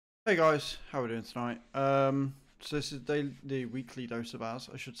Hey guys, how are we doing tonight? So this is the weekly dose of ours,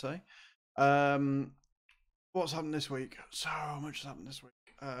 I should say. Um, what's happened this week? So much has happened this week.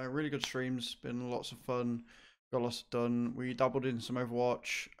 Really good streams, been lots of fun, got lots done. We dabbled in some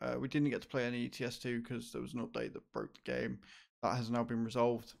Overwatch. We didn't get to play any ETS2 because there was an update that broke the game. That has now been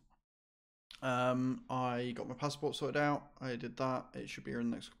resolved. I got my passport sorted out. I did that. It should be here in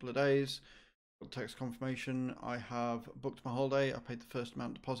the next couple of days. Got text confirmation. I have booked my holiday. I paid the first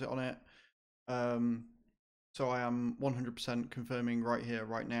amount deposit on it. Um, so I am 100% confirming right here,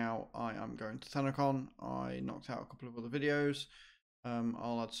 right now, I am going to TennoCon. I knocked out a couple of other videos.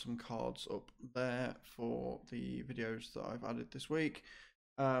 I'll add some cards up there for the videos that I've added this week,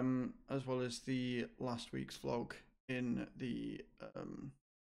 as well as the last week's vlog in the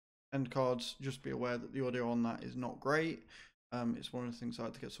end cards. Just be aware that the audio on that is not great. It's one of the things I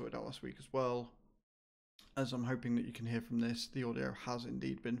had to get sorted out last week as well. As I'm hoping that you can hear from this, the audio has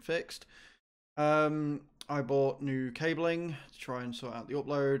indeed been fixed. I bought new cabling to try and sort out the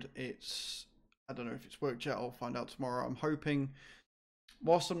upload. I don't know if it's worked yet. I'll find out tomorrow. I'm hoping,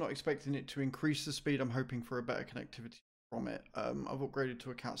 whilst I'm not expecting it to increase the speed, I'm hoping for a better connectivity from it. I've upgraded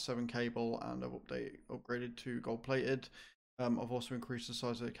to a Cat 7 cable and I've upgraded to gold plated. I've also increased the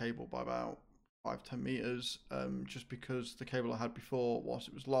size of the cable by about 5-10 meters, just because the cable I had before, whilst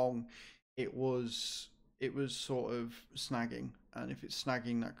it was long, it was sort of snagging, and if it's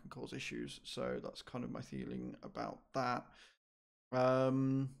snagging, that can cause issues. So that's kind of my feeling about that.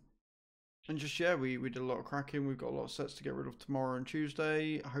 And just yeah, we did a lot of cracking. We've got a lot of sets to get rid of tomorrow and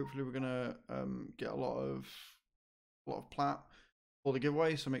Tuesday. Hopefully, we're gonna get a lot of plat for the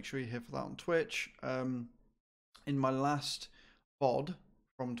giveaway. So make sure you're here for that on Twitch. In my last VOD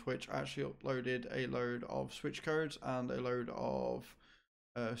from Twitch, I actually uploaded a load of switch codes and a load of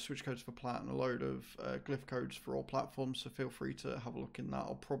switch codes for plat and a load of glyph codes for all platforms, so feel free to have a look in that.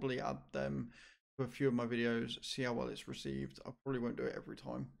 I'll probably add them to a few of my videos, see how well it's received. I probably won't do it every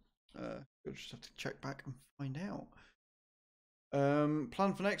time. You'll just have to check back and find out.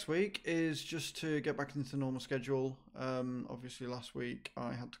 Plan for next week is just to get back into the normal schedule. Obviously last week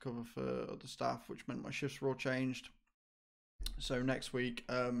I had to cover for other staff, which meant my shifts were all changed. So next week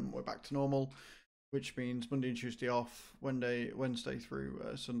we're back to normal, which means Monday and Tuesday off, Wednesday through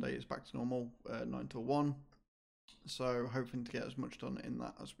Sunday is back to normal, 9 till 1. So hoping to get as much done in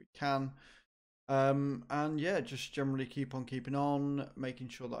that as we can. And yeah, just generally keep on keeping on, making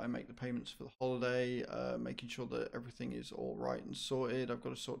sure that I make the payments for the holiday, making sure that everything is all right and sorted. I've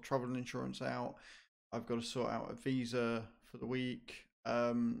got to sort travel insurance out. I've got to sort out a visa for the week.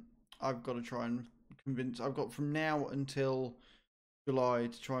 I've got to try and I've got from now until July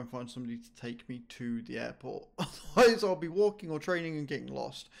to try and find somebody to take me to the airport. Otherwise, I'll be walking or training and getting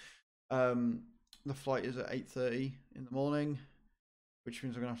lost. The flight is at 8:30 in the morning, which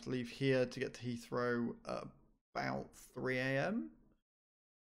means I'm going to have to leave here to get to Heathrow at about 3 a.m.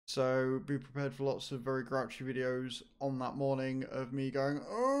 So be prepared for lots of very grouchy videos on that morning of me going,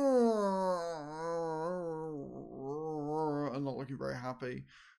 oh, and not looking very happy.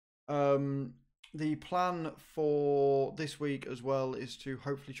 The plan for this week as well is to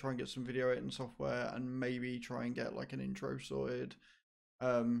hopefully try and get some video editing software and maybe try and get like an intro sorted,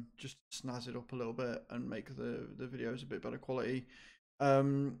 just to snazz it up a little bit and make the videos a bit better quality,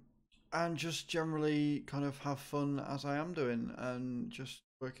 and just generally kind of have fun as I am doing, and just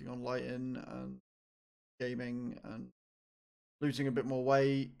working on lighting and gaming and losing a bit more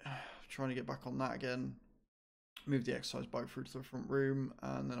weight, trying to get back on that again. Move the exercise bike through to the front room,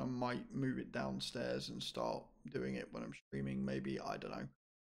 and then I might move it downstairs and start doing it when I'm streaming. Maybe, I don't know.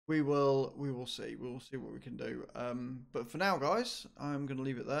 We will see. We will see what we can do. But for now, guys, I'm going to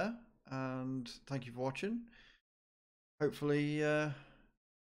leave it there, and thank you for watching. Hopefully,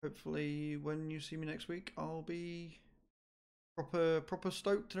 hopefully when you see me next week, I'll be proper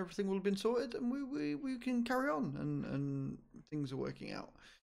stoked and everything will have been sorted, and we can carry on and things are working out.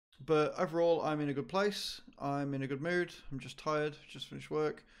 But overall, I'm in a good place. I'm in a good mood. I'm just tired. Just finished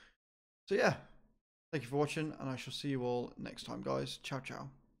work. So yeah, thank you for watching, and I shall see you all next time, guys. Ciao, ciao.